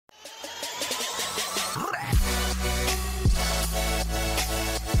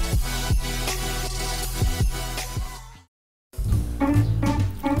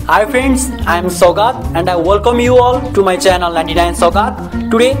Hi friends, I am Sogat and I welcome you all to my channel 99 Sogat.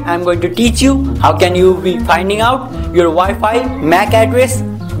 Today I am going to teach you how can you be finding out your Wi-Fi MAC address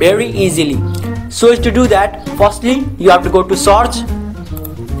very easily. So to do that, firstly you have to go to search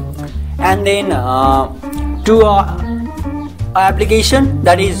and then to application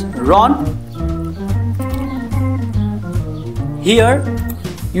that is run. Here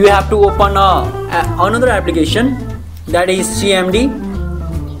you have to open another application that is CMD.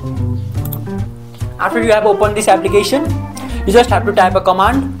 After you have opened this application, you just have to type a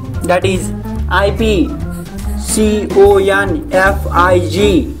command that is ipconfig/all.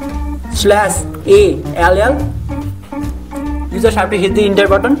 You just have to hit the enter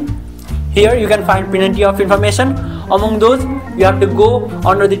button. Here you can find plenty of information. Among those, you have to go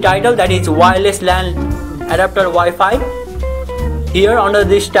under the title that is wireless LAN adapter Wi-Fi. Here under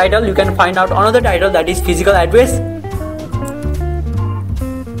this title you can find out another title that is physical address.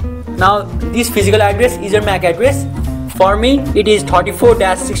 Now this physical address is your MAC address. For me it is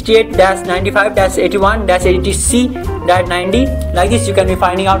 34-68-95-81-80C-90. Like this you can be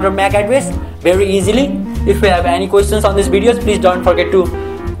finding out your MAC address very easily. If you have any questions on this videos, please don't forget to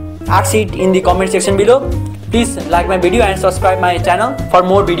ask it in the comment section below. Please like my video and subscribe my channel for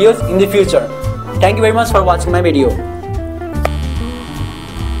more videos in the future. Thank you very much for watching my video.